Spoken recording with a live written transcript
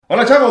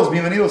Hola chavos,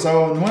 bienvenidos a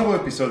un nuevo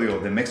episodio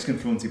de Mexican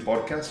Fluency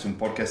Podcast, un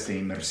podcast de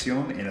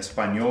inmersión en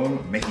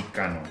español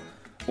mexicano.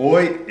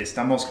 Hoy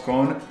estamos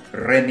con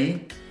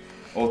Reni,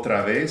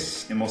 otra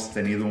vez. Hemos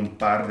tenido un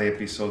par de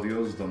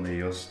episodios donde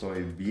yo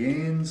estoy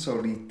bien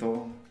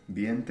solito,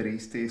 bien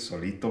triste,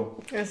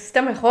 solito.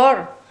 Está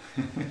mejor.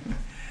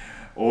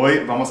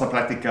 Hoy vamos a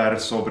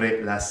platicar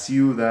sobre la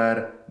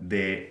ciudad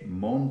de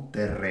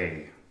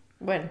Monterrey.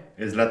 Bueno.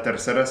 Es la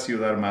tercera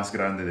ciudad más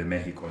grande de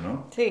México,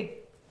 ¿no? Sí.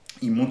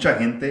 Y mucha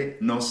gente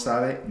no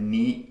sabe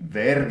ni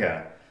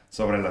verga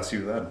sobre la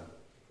ciudad.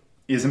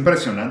 Y es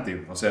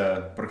impresionante, o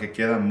sea, porque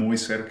queda muy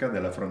cerca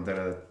de la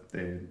frontera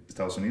de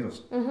Estados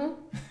Unidos. Uh-huh.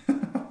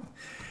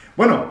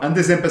 Bueno,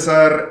 antes de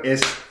empezar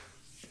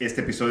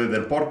este episodio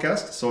del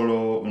podcast,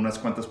 solo unas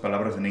cuantas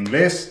palabras en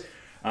inglés.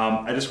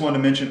 I just want to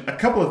mention a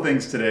couple of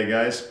things today,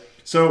 guys.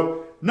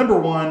 So, number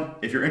one,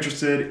 if you're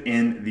interested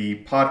in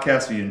the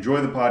podcast, if you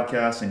enjoy the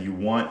podcast and you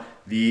want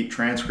the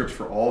transcripts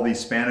for all these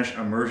Spanish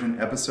immersion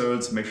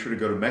episodes, make sure to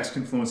go to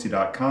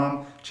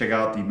MexicanFluency.com. Check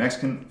out the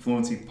Mexican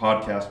Fluency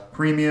Podcast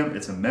Premium.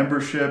 It's a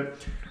membership.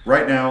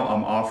 Right now,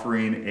 I'm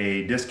offering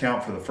a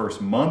discount for the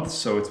first month,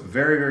 so it's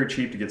very, very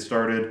cheap to get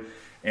started.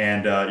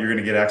 And you're going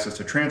to get access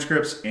to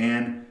transcripts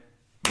and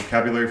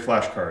vocabulary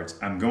flashcards.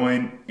 I'm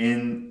going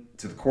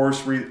into the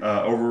course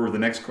over the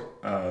next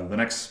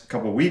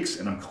couple of weeks,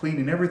 and I'm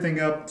cleaning everything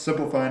up,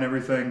 simplifying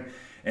everything,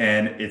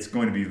 and it's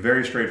going to be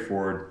very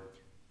straightforward.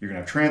 You're going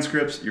to have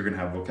transcripts, you're going to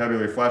have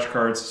vocabulary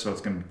flashcards, so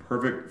it's going to be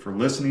perfect for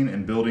listening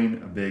and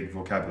building a big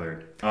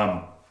vocabulary.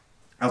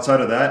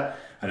 Outside of that,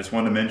 I just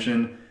wanted to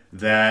mention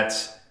that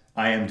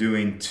I am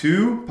doing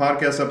 2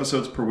 podcast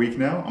episodes per week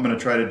now. I'm going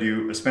to try to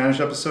do a Spanish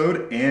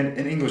episode and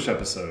an English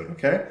episode,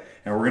 okay?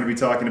 And we're going to be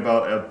talking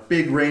about a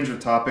big range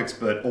of topics,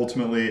 but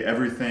ultimately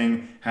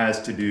everything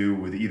has to do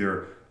with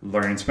either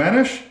learning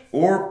Spanish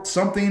or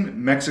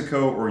something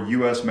Mexico or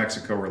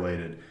U.S.-Mexico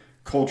related.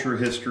 Culture,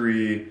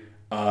 history,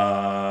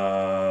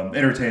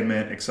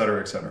 entertainment,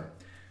 etc., etc.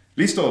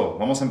 Listo,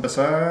 vamos a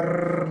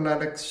empezar la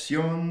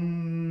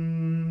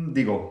lección.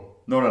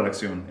 No la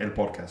lección, el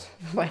podcast.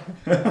 Bueno.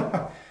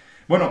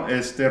 Bueno,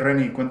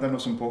 Reni,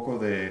 cuéntanos un poco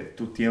de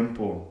tu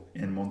tiempo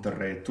en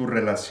Monterrey, tu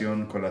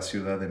relación con la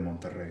ciudad de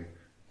Monterrey.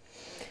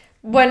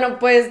 Bueno,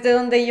 pues de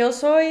donde yo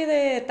soy,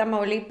 de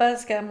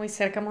Tamaulipas, queda muy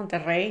cerca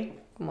Monterrey,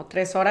 como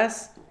 3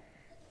 horas.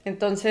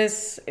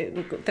 Entonces,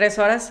 3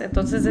 horas.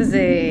 Entonces,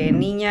 desde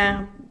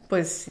niña,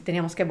 pues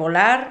teníamos que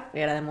volar,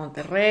 era de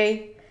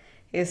Monterrey.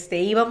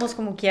 Íbamos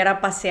como quiera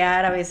a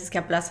pasear, a veces que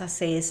a Plaza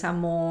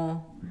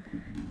Sésamo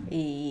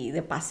y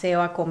de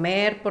paseo a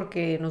comer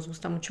porque nos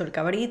gusta mucho el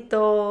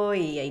cabrito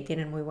y ahí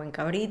tienen muy buen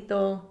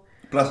cabrito.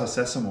 Plaza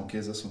Sésamo, ¿qué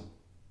es eso?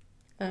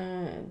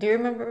 Do you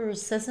remember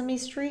Sesame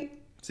Street?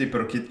 Sí,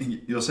 pero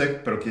yo sé,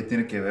 pero ¿qué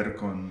tiene que ver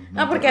con Monterrey?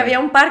 Ah, porque había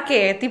un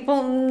parque, tipo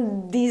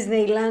un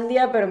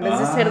Disneylandia, pero en vez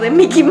de ser de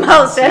Mickey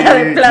Mouse, sí, era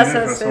de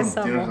Plaza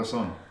Sésamo. Tienes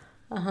razón.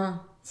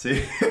 Ajá.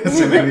 Sí,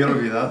 se me había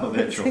olvidado,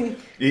 de hecho. Sí.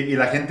 Y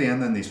la gente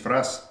anda en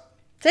disfraz.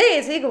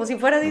 Sí, como si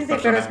fuera Disney,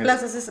 pero es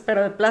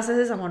Plaza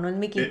Sésamo, no es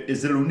Mickey.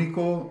 ¿Es el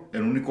único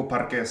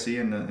parque así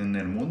en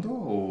el mundo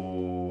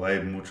o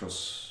hay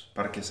muchos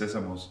parques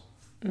Sésamos?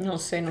 No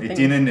sé, no ¿Y tengo.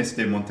 tienen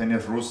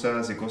montañas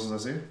rusas y cosas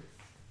así?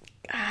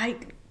 Ay,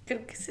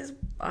 creo que ese es...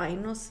 Ay,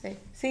 no sé.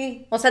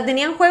 Sí, o sea,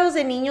 tenían juegos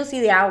de niños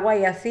y de agua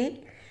y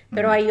así,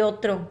 pero hay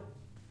otro.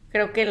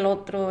 Creo que el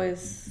otro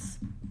es...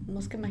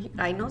 Bosque Mágico.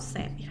 Ay, no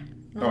sé, mira.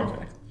 No,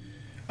 okay.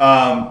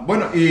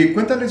 Bueno, y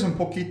cuéntales un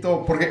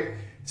poquito, porque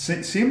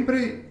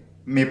siempre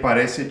me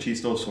parece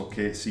chistoso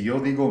que si yo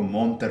digo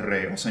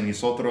Monterrey, o sea,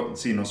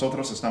 si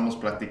nosotros estamos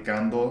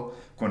platicando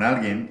con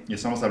alguien y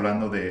estamos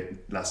hablando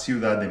de la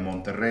ciudad de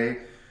Monterrey,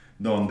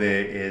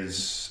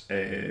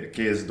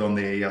 que es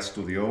donde ella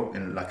estudió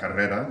en la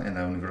carrera en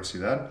la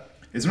universidad,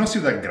 es una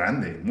ciudad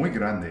grande, muy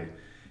grande,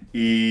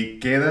 y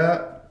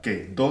queda,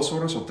 ¿qué? 2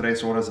 horas o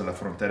 3 horas de la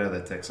frontera de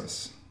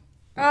Texas.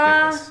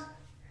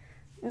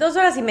 2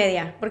 horas y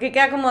media, porque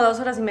queda como 2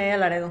 horas y media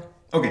Laredo.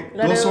 Ok,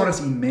 2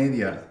 horas y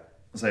media.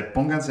 O sea,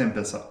 pónganse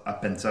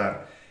a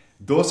pensar.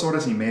 2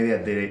 horas y media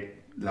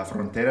de la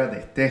frontera de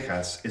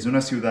Texas. Es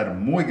una ciudad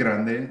muy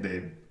grande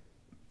de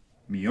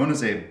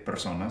millones de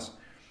personas.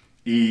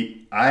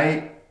 Y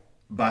hay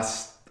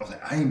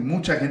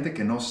mucha gente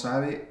que no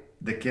sabe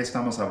de qué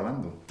estamos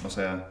hablando. O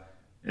sea,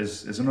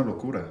 es una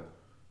locura.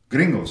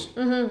 Gringos.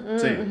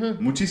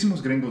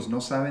 Muchísimos gringos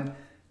no saben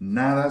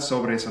nada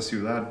sobre esa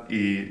ciudad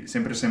y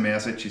siempre se me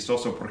hace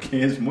chistoso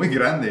porque es muy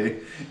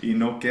grande y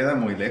no queda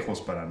muy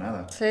lejos para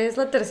nada. Sí, es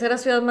la tercera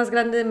ciudad más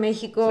grande de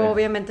México. Sí.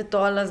 Obviamente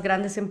todas las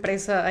grandes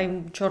empresas, hay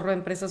un chorro de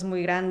empresas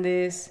muy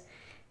grandes.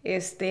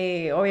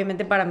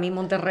 Obviamente para mí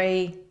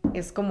Monterrey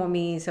es como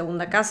mi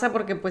segunda casa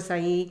porque pues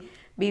ahí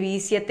viví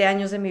 7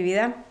 años de mi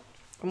vida.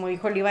 Como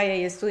dijo Levi,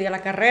 ahí estudié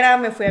la carrera,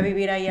 me fui a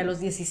vivir ahí a los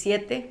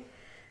 17.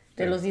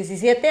 De los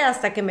 17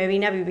 hasta que me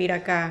vine a vivir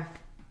acá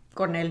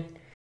con él.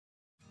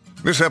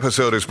 This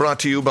episode is brought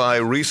to you by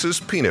Reese's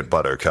Peanut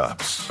Butter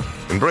Cups.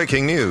 In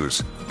breaking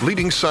news,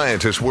 Leading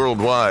scientists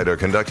worldwide are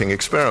conducting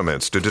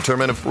experiments to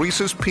determine if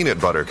Reese's Peanut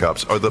Butter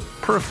Cups are the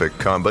perfect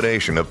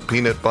combination of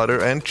peanut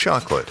butter and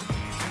chocolate.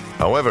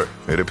 However,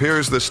 it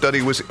appears the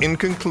study was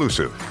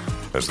inconclusive,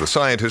 as the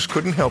scientists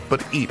couldn't help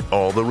but eat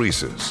all the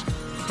Reese's.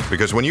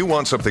 Because when you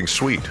want something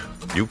sweet,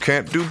 you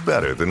can't do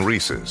better than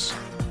Reese's.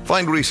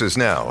 Find Reese's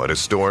now at a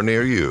store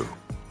near you.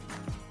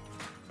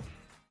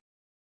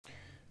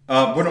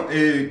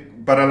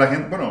 Para la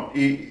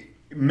gente,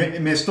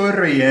 me estoy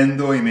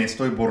riendo y me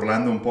estoy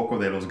burlando un poco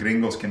de los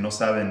gringos que no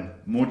saben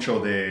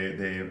mucho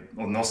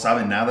o no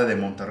saben nada de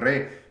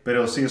Monterrey,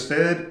 pero si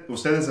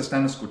ustedes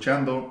están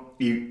escuchando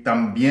y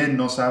también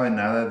no saben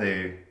nada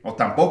o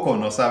tampoco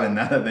no saben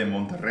nada de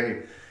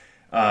Monterrey,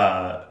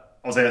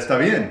 o sea, está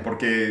bien,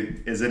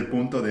 porque es el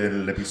punto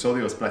del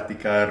episodio, es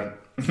platicar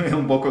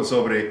un poco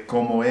sobre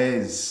cómo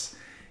es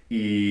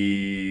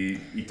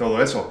y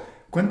todo eso.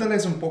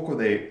 Cuéntales un poco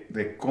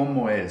de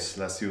cómo es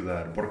la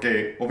ciudad,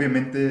 porque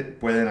obviamente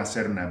pueden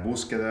hacer una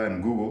búsqueda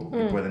en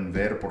Google y pueden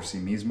ver por sí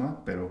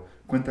misma, pero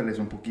cuéntales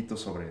un poquito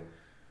sobre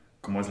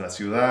cómo es la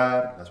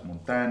ciudad, las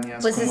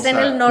montañas. Pues es en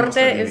el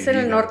norte,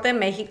 de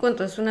México,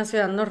 entonces es una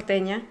ciudad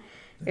norteña,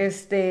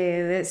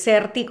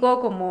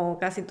 desértico, como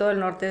casi todo el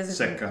norte es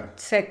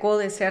seco,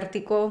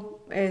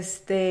 desértico,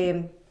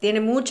 tiene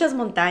muchas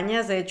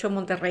montañas. De hecho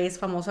Monterrey es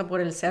famosa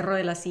por el Cerro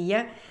de la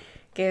Silla,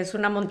 que es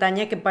una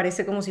montaña que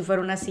parece como si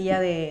fuera una silla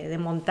de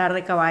montar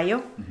de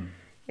caballo.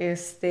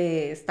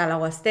 Está la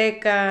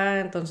Huasteca,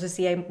 entonces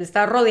sí,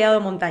 está rodeado de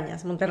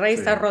montañas. Monterrey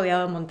está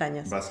rodeado de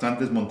montañas.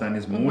 Bastantes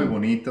montañas muy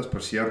bonitas,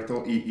 por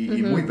cierto,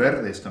 y muy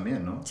verdes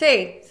también, ¿no?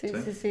 Sí,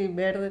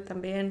 verde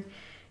también.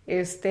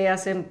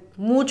 Hace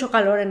mucho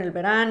calor en el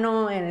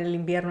verano, en el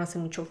invierno hace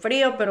mucho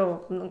frío,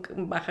 pero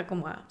baja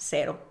como a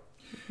 0.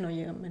 No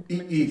llega menos.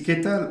 ¿Y qué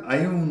tal?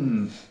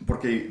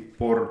 Porque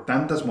por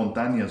tantas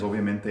montañas,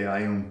 obviamente,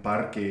 hay un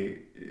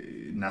parque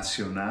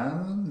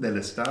nacional del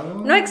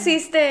estado. No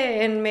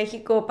existe en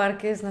México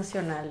parques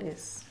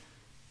nacionales.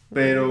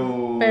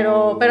 Pero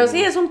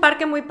sí, es un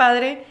parque muy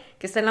padre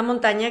que está en la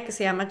montaña, que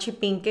se llama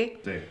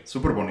Chipinque. Sí,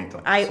 súper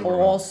bonito. Hay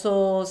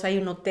osos, hay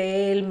un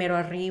hotel mero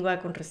arriba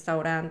con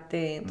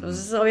restaurante.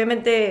 Entonces,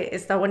 obviamente,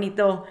 está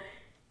bonito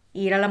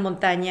ir a la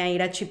montaña,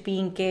 ir a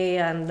Chipinque,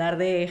 andar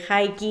de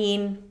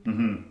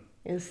hiking.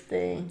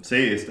 Sí,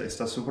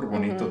 está súper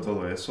bonito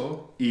todo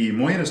eso. Y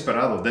muy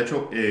inesperado. De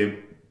hecho,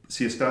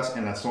 si estás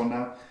en la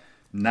zona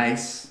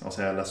nice, o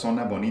sea, la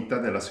zona bonita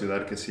de la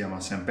ciudad que se llama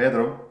San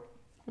Pedro,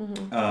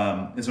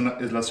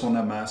 es la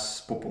zona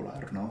más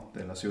popular, ¿no?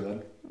 De la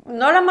ciudad.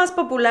 No la más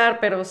popular,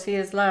 pero sí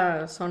es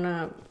la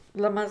zona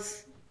la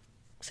más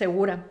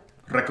segura.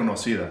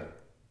 Reconocida.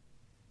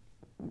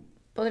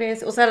 Podría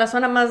ser, o sea, la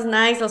zona más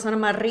nice, la zona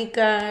más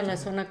rica, la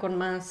zona con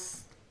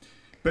más...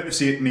 Pero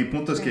sí, mi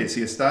punto es que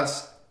si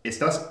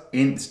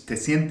te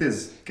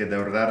sientes que de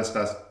verdad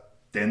estás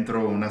dentro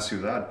de una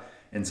ciudad,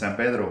 en San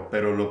Pedro,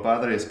 pero lo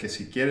padre es que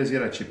si quieres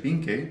ir a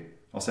Chipinque,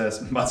 o sea,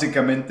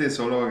 básicamente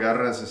solo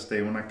agarras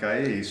una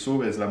calle y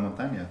subes la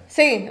montaña.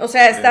 Sí, o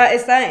sea,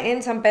 está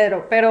en San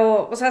Pedro,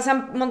 pero, o sea,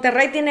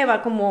 Monterrey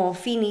va como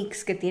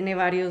Phoenix, que tiene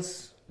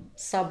varios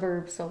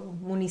suburbs o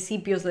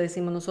municipios, le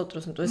decimos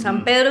nosotros. Entonces,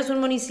 San Pedro es un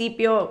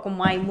municipio,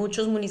 como hay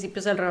muchos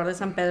municipios alrededor de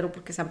San Pedro,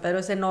 porque San Pedro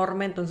es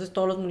enorme, entonces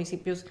todos los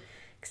municipios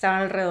que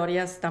estaban alrededor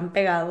ya están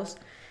pegados.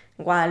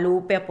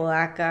 Guadalupe,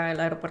 Apodaca, el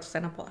aeropuerto está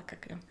en Apodaca,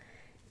 creo.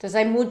 Entonces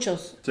hay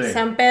muchos. Sí.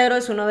 San Pedro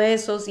es uno de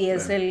esos y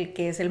es el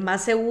que es el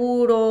más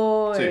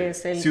seguro. Sí.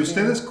 Si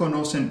ustedes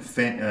conocen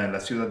la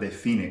ciudad de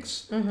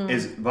Phoenix,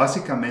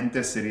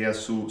 básicamente sería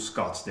su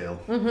Scottsdale.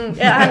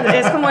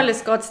 Es como el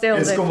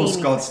Scottsdale es de como Phoenix.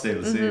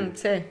 Scottsdale, sí.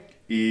 Sí.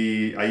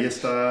 Y ahí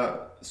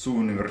está su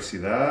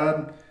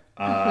universidad,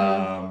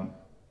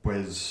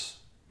 pues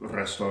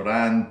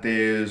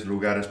restaurantes,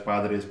 lugares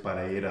padres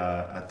para ir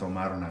a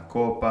tomar una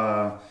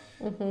copa.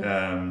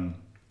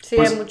 Sí,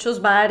 pues, hay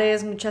muchos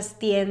bares, muchas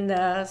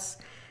tiendas,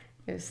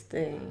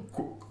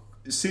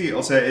 Sí,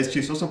 o sea, es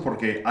chistoso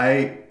porque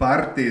hay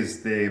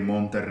partes de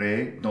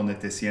Monterrey donde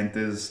te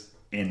sientes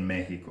en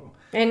México.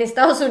 En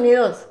Estados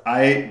Unidos.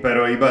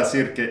 Pero iba a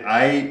decir que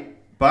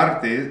hay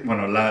partes,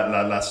 bueno,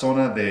 la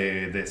zona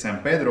de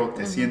San Pedro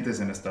te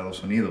sientes en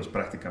Estados Unidos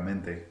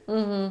prácticamente.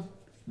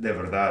 De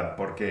verdad,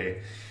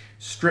 porque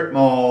strip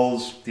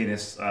malls,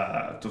 tienes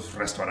tus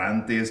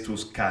restaurantes,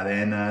 tus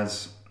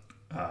cadenas,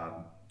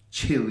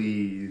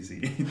 Chili's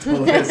y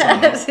todo eso,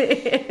 ¿no?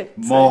 Sí,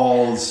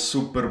 malls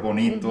súper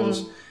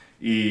bonitos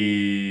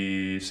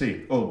y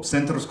sí,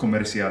 centros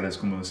comerciales,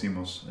 como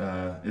decimos,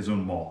 es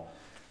un mall.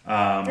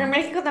 En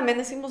México también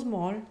decimos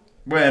mall.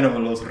 Bueno,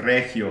 los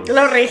regios.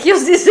 Los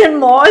regios dicen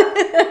mall.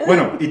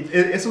 Bueno, y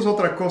eso es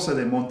otra cosa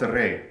de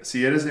Monterrey.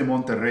 Si eres de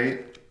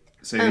Monterrey,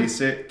 se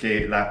dice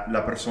que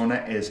la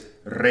persona es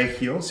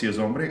regio, si es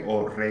hombre,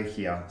 o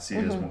regia, si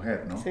es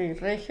mujer, ¿no? Sí,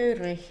 regio y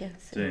regia.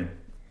 Sí.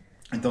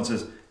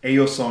 Entonces,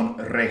 ellos son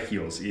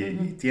regios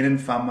y tienen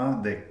fama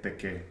 ¿de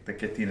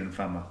qué tienen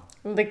fama?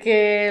 De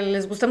que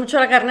les gusta mucho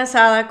la carne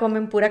asada,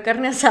 comen pura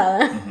carne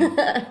asada.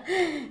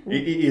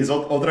 Y es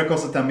otra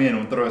cosa también,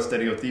 otro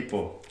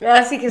estereotipo.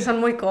 Así que son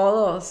muy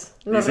codos.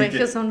 Los Dicen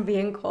regios que- son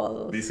bien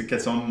codos. Dice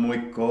que son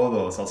muy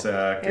codos, o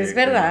sea, Es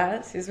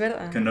verdad, sí es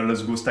verdad. que no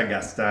les gusta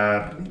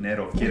gastar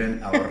dinero, quieren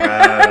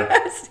ahorrar.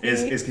 Sí.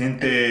 Es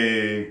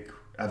gente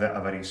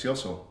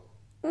avaricioso.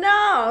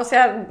 No, o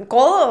sea,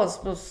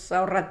 codos, pues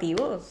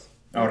ahorrativos.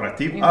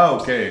 Ahorrativo. Ah,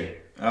 ok.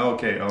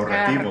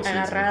 Ahorrativo, sí, sí.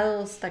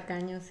 Agarrados,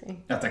 tacaños,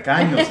 sí.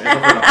 Tacaños, esa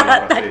fue la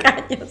palabra, sí.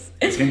 Tacaños.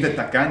 Es gente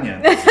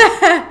tacaña.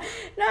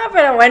 No,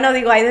 pero bueno,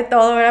 digo, hay de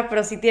todo, ¿verdad?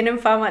 Pero sí tienen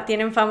fama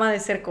de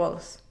ser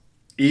codos.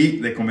 Y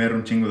de comer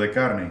un chingo de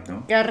carne,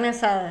 ¿no? Carne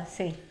asada,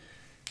 sí.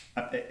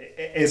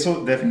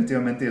 Eso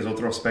definitivamente es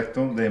otro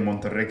aspecto de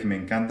Monterrey que me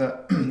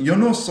encanta. Yo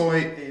no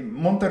soy...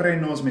 Monterrey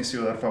no es mi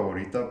ciudad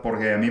favorita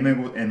porque a mí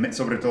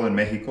sobre todo en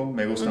México,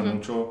 me gustan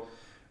mucho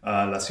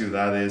las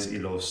ciudades y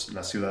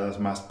las ciudades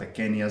más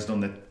pequeñas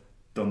donde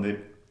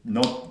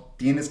no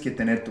tienes que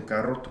tener tu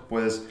carro, tú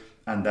puedes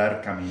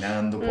andar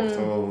caminando por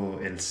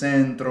todo el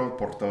centro,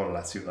 por toda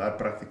la ciudad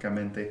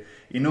prácticamente.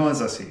 Y no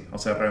es así. O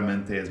sea,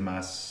 realmente es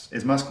más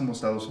como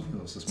Estados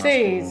Unidos. Es más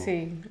como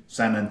Sí.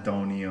 San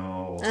Antonio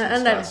o si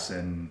Ándale. estás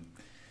en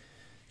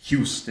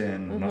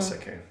Houston, no sé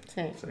qué.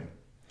 Sí.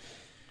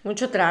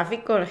 Mucho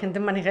tráfico, la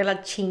gente maneja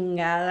la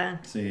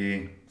chingada.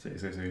 Sí.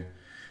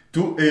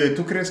 ¿Tú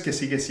crees que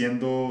sigue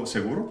siendo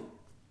seguro?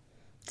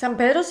 San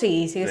Pedro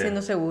sí, sigue Sí.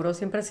 siendo seguro,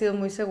 siempre ha sido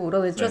muy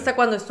seguro. De hecho, Sí. hasta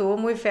cuando estuvo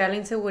muy fea la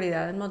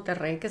inseguridad en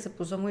Monterrey, que se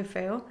puso muy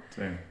feo,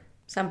 Sí.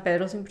 San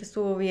Pedro siempre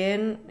estuvo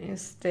bien.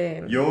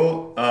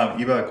 Yo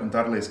iba a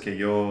contarles que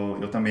yo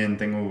también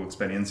tengo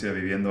experiencia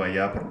viviendo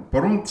allá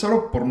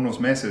solo por unos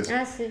meses.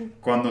 Ah, sí.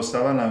 Cuando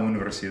estaba en la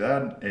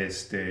universidad,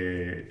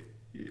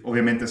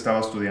 obviamente estaba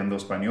estudiando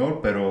español,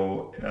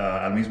 pero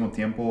al mismo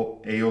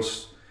tiempo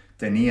ellos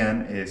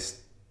tenían,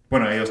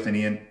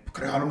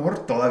 creo a lo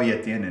mejor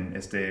todavía tienen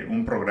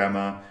un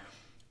programa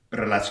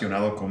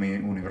relacionado con mi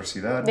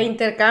universidad. De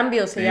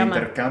intercambio se de llama.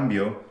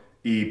 intercambio,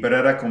 pero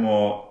era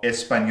como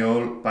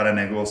español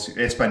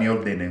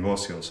español de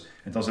negocios.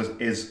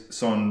 Entonces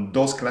son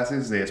 2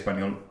 clases de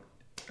español,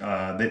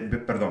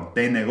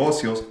 de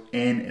negocios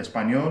en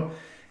español.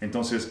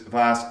 Entonces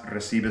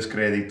recibes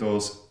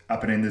créditos,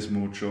 aprendes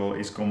mucho,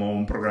 es como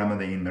un programa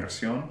de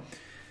inmersión.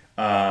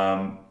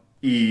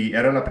 Y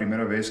era la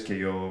primera vez que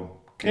yo...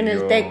 En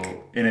el TEC.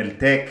 En el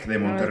TEC de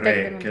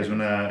Monterrey, TEC de que es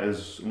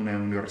una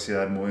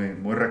universidad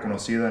muy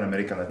reconocida en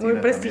América Latina.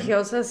 Muy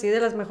prestigiosa, sí, de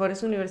las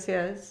mejores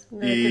universidades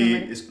de Y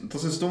Latinoamérica.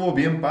 entonces estuvo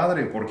bien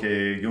padre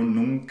porque yo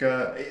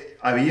nunca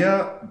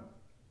había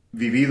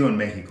vivido en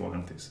México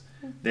antes.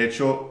 De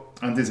hecho,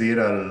 antes de ir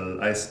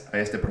a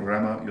este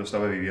programa, yo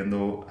estaba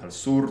viviendo al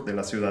sur de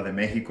la Ciudad de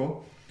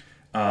México,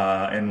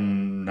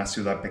 en una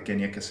ciudad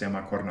pequeña que se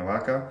llama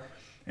Cuernavaca.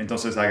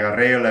 Entonces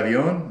agarré el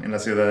avión en la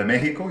Ciudad de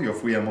México, yo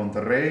fui a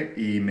Monterrey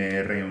y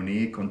me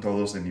reuní con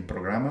todos de mi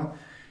programa.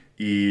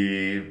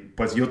 Y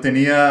pues yo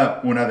tenía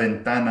una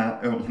ventaja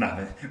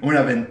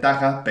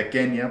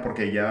pequeña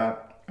porque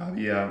ya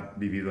había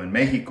vivido en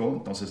México,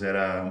 entonces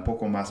era un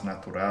poco más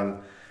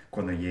natural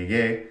cuando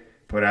llegué.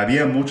 Pero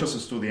había muchos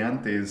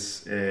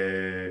estudiantes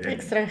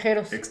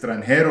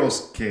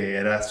extranjeros que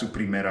era su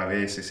primera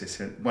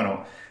vez.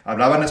 Bueno,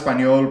 hablaban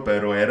español,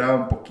 pero era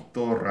un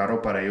poquito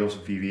raro para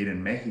ellos vivir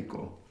en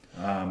México.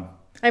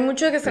 Hay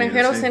muchos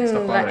extranjeros sí,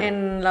 está padre.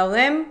 en la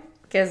UDEM,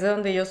 que es de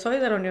donde yo soy,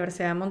 de la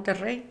Universidad de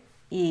Monterrey,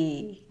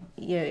 y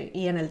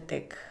en el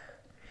TEC.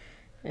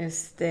 ¿En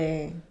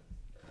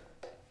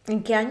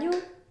qué año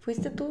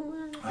fuiste tú?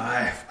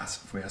 Ay,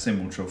 fue hace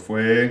mucho,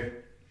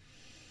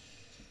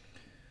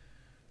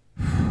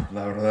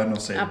 la verdad no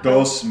sé,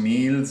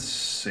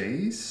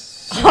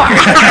 2006,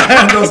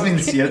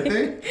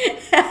 2007.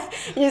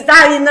 Yo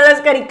estaba viendo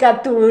las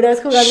caricaturas,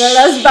 jugando a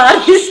las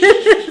Barbies en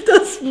el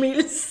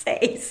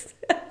 2006.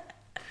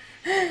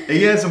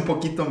 Ella es un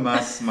poquito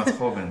más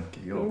joven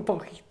que yo. Un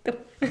poquito.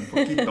 Un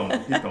poquito.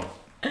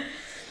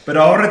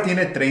 Pero ahora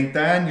tiene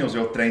 30 años,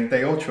 yo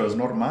 38, es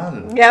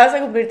normal. Ya vas a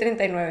cumplir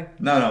 39.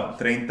 No,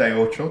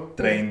 38,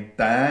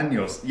 30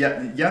 años.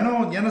 Ya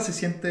no se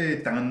siente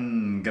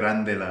tan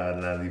grande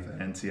la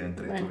diferencia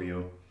entre tú y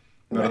yo,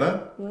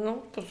 ¿verdad?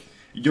 No, pues...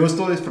 Yo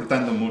estoy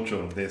disfrutando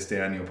mucho de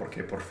este año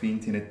porque por fin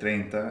tiene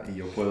 30 y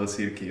yo puedo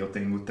decir que yo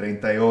tengo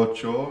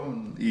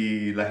 38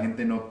 y la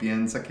gente no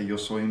piensa que yo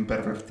soy un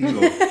pervertido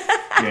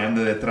que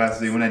anda detrás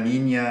de una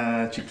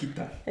niña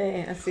chiquita.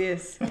 Así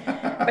es.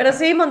 Pero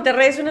sí,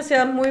 Monterrey es una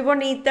ciudad muy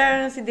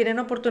bonita, si tienen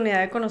oportunidad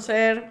de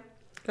conocer.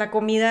 La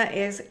comida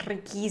es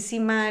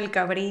riquísima, el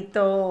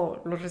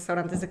cabrito, los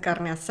restaurantes de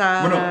carne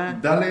asada. Bueno,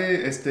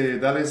 dales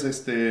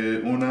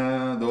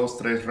 1, 2,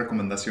 3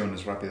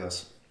 recomendaciones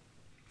rápidas.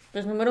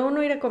 Pues número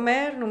 1, ir a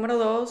comer. Número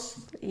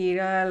 2, ir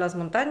a las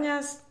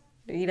montañas,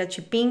 ir a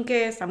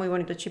Chipinque, está muy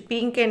bonito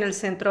Chipinque. En el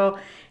centro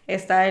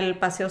está el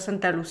Paseo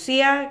Santa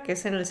Lucía, que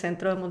es en el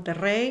centro de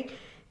Monterrey.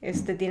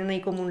 Tienen ahí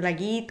como un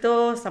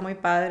laguito, está muy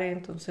padre,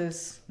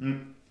 entonces...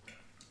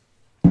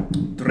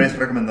 3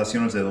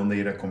 recomendaciones de dónde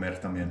ir a comer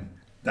también.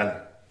 Dale,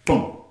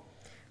 ¡pum!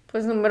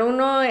 Pues número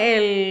 1,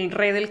 el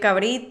Rey del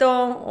Cabrito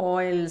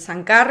o el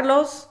San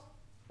Carlos.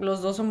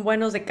 Los dos son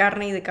buenos de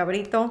carne y de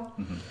cabrito.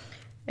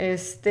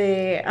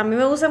 A mí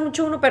me gusta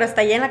mucho uno, pero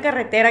está allá en la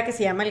carretera que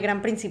se llama el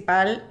Gran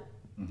Principal.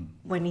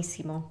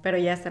 Buenísimo, pero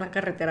ya está en la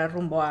carretera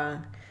rumbo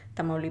a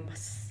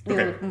Tamaulipas. Digo,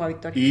 rumbo a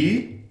Victoria.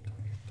 ¿Y?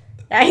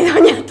 Ay,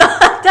 Doña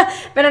Tota.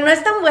 Pero no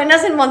están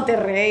buenas en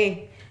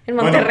Monterrey. En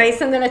Monterrey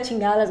son de la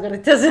chingada las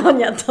gorditas de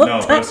Doña Tota.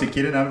 No, pero si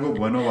quieren algo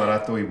bueno,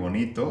 barato y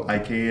bonito, hay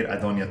que ir a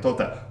Doña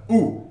Tota.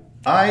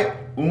 Hay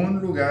un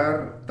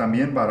lugar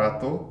también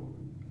barato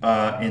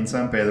en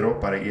San Pedro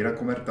para ir a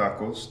comer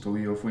tacos. Tú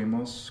y yo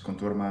fuimos con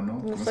tu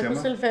hermano. ¿Cómo se llama?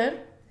 ¿Tacos El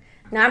Fer?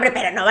 No, hombre,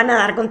 pero no van a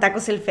dar con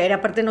tacos El Fer.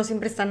 Aparte no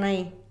siempre están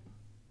ahí.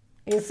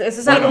 Eso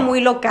es algo muy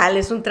local,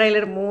 es un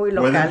tráiler muy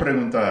local. Pueden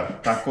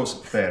preguntar,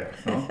 tacos Fer,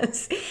 ¿no?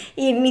 Sí,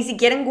 y ni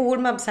siquiera en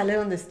Google Maps sale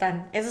dónde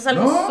están. Eso es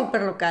algo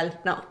súper local,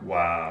 no.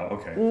 Wow,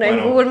 ok.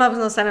 En Google Maps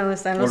no saben dónde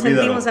están. Lo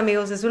sentimos,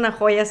 amigos, es una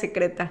joya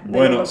secreta.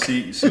 Bueno,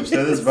 si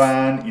ustedes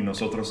van y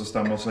nosotros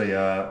estamos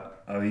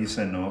allá,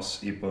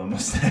 avísenos y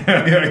podemos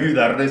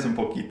ayudarles un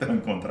poquito a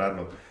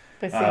encontrarlo.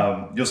 Pues sí.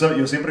 Yo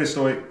siempre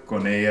estoy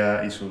con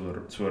ella y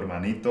su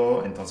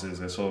hermanito, entonces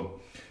eso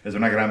es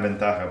una gran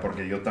ventaja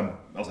porque o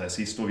sea,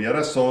 si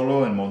estuviera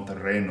solo en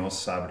Monterrey no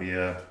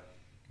sabría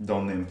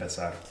dónde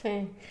empezar.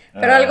 Sí,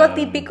 pero algo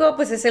típico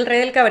pues es el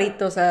Rey del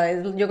Cabrito, o sea,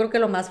 yo creo que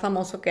lo más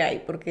famoso que hay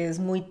porque es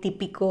muy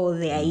típico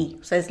de ahí,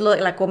 o sea, es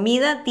la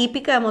comida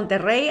típica de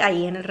Monterrey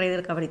ahí en el Rey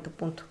del Cabrito,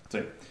 punto. Sí.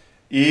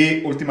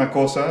 Y última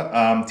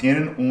cosa,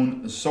 tienen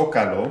un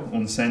zócalo,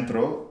 un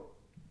centro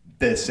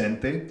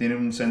decente, tienen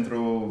un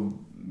centro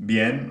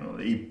bien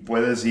y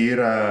puedes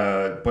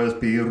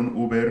pedir un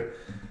Uber,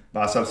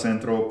 vas al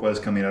centro,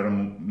 puedes caminar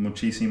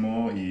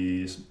muchísimo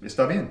y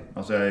está bien.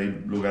 O sea,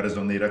 hay lugares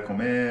donde ir a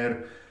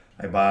comer,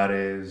 hay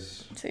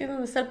bares. Sí,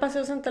 donde está el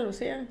Paseo Santa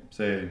Lucía.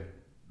 Sí.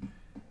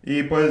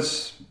 Y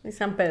pues... Y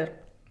San Pedro.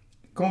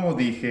 Como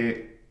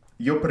dije,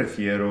 yo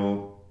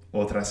prefiero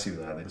otras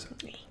ciudades,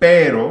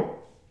 pero...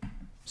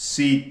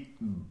 Si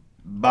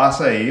vas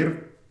a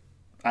ir,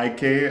 hay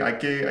que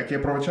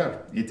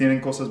aprovechar. Y tienen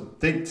cosas,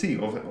 sí,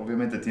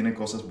 obviamente tienen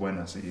cosas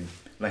buenas y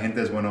la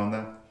gente es buena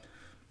onda.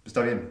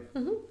 Está bien.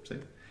 Sí.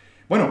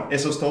 Bueno,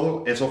 eso es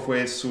todo. Eso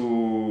fue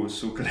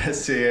su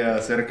clase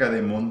acerca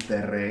de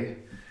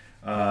Monterrey.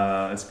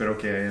 Espero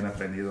que hayan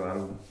aprendido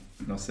algo.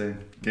 No sé,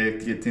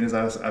 ¿tienes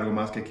algo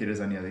más que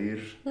quieres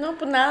añadir? No,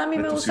 pues nada, a mí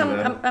me gusta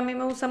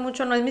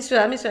mucho. No es mi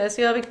ciudad es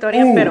Ciudad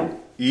Victoria, pero...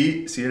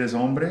 Y si eres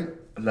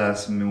hombre...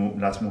 Las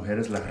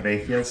mujeres, las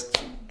regias,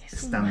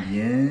 están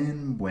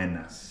bien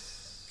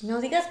buenas. No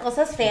digas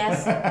cosas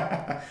feas.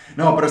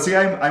 No, pero sí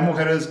hay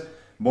mujeres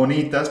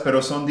bonitas,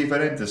 pero son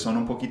diferentes. Son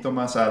un poquito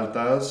más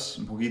altas,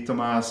 un poquito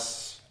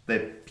más de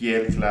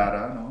piel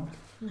clara, ¿no?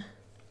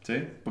 Sí,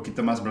 un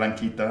poquito más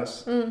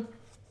blanquitas.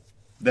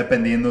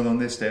 Dependiendo de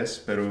dónde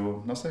estés,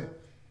 pero no sé.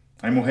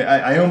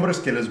 Hay hombres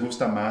que les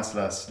gustan más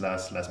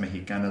las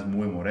mexicanas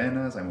muy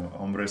morenas. Hay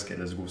hombres que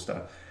les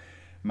gusta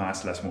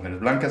más las mujeres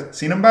blancas.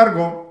 Sin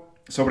embargo,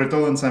 sobre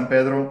todo en San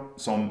Pedro,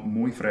 son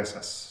muy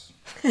fresas.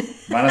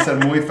 Van a ser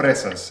muy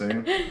fresas.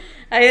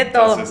 Hay de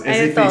todo.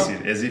 Entonces,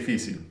 es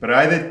difícil. Pero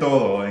hay de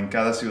todo en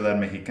cada ciudad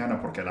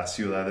mexicana porque las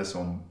ciudades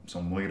son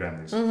muy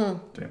grandes.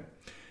 Sí.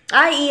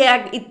 Y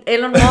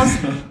Elon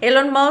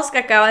Musk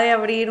acaba de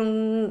abrir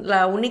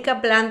la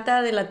única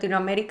planta de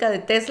Latinoamérica de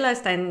Tesla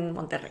está en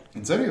Monterrey.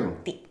 ¿En serio?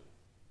 Sí.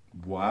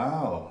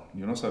 Wow,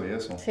 yo no sabía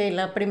eso. Sí,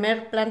 la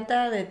primer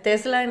planta de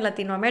Tesla en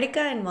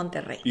Latinoamérica en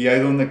Monterrey. ¿Y hay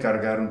donde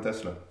cargar un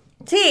Tesla?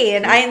 Sí,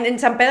 en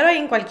San Pedro y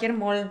en cualquier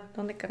mall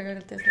donde cargar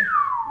el Tesla.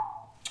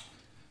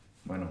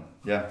 Bueno,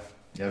 ya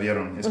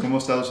vieron. Es como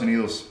Estados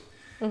Unidos.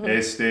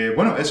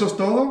 Bueno, eso es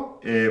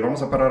todo.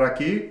 Vamos a parar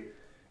aquí.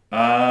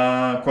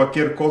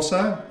 Cualquier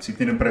cosa, si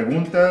tienen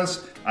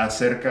preguntas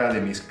acerca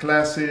de mis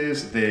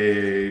clases,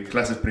 de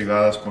clases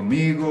privadas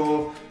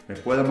conmigo, me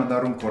pueden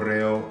mandar un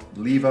correo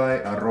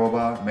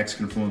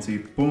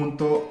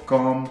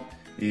levi@mexicanfluency.com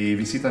y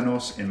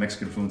visítanos en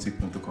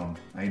mexicanfluency.com.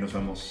 Ahí nos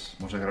vemos.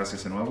 Muchas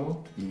gracias de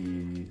nuevo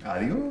y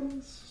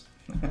adiós.